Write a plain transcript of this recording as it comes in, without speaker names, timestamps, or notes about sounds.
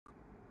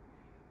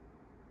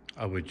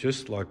I would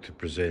just like to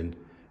present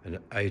an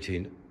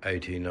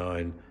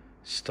 1889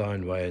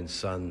 Steinway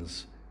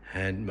Sons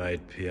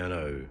handmade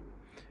piano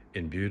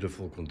in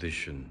beautiful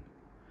condition.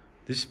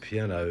 This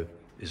piano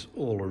is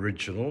all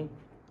original.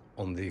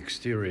 On the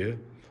exterior,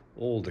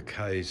 all the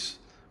case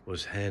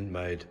was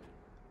handmade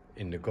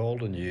in the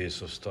golden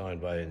years of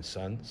Steinway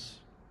Sons.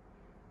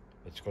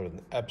 It's got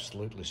an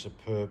absolutely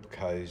superb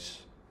case.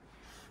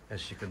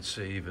 As you can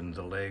see, even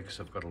the legs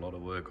have got a lot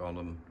of work on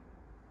them.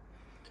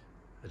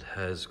 It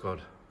has got,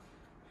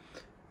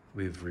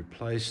 we've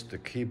replaced the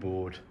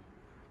keyboard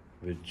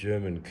with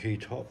German key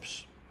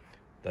tops.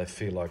 They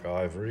feel like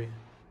ivory.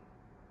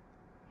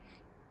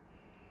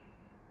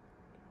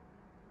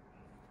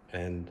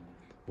 And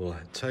we'll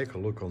take a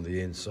look on the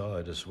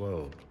inside as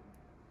well.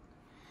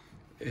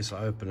 As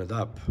I open it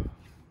up,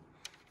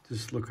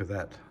 just look at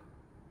that.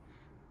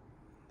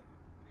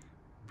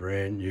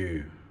 Brand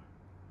new.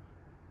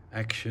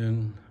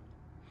 Action,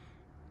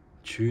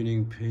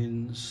 tuning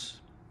pins,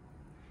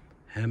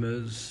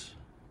 hammers.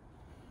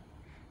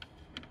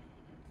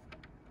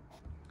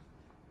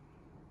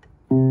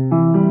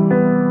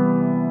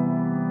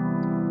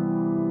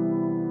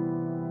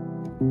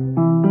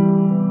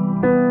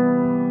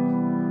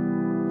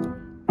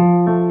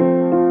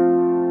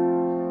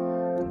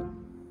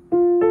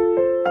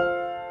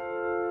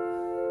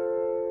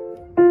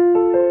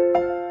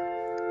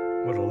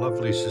 What a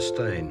lovely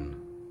sustain,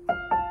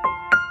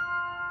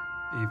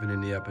 even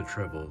in the upper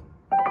treble.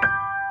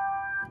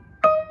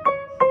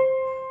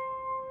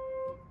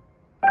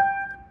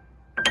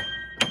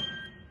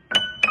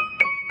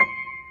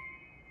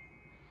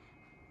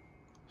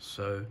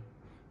 So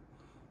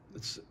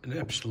it's an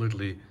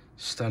absolutely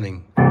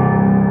stunning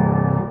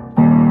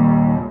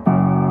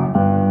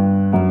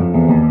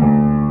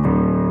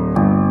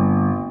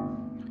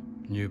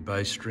new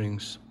bass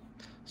strings.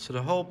 So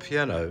the whole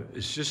piano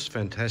is just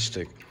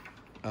fantastic.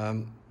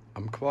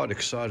 I'm quite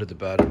excited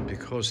about it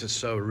because it's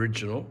so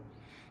original,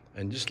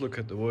 and just look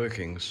at the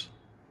workings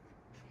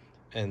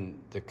and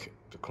the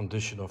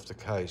condition of the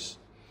case.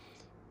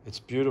 It's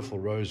beautiful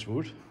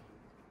rosewood,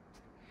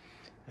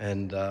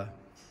 and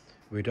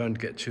we don't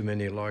get too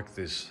many like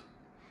this.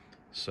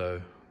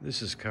 So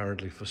this is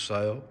currently for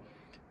sale.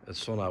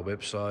 It's on our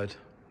website,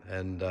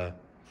 and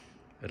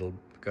it'll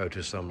go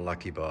to some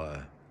lucky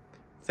buyer.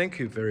 Thank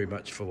you very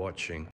much for watching.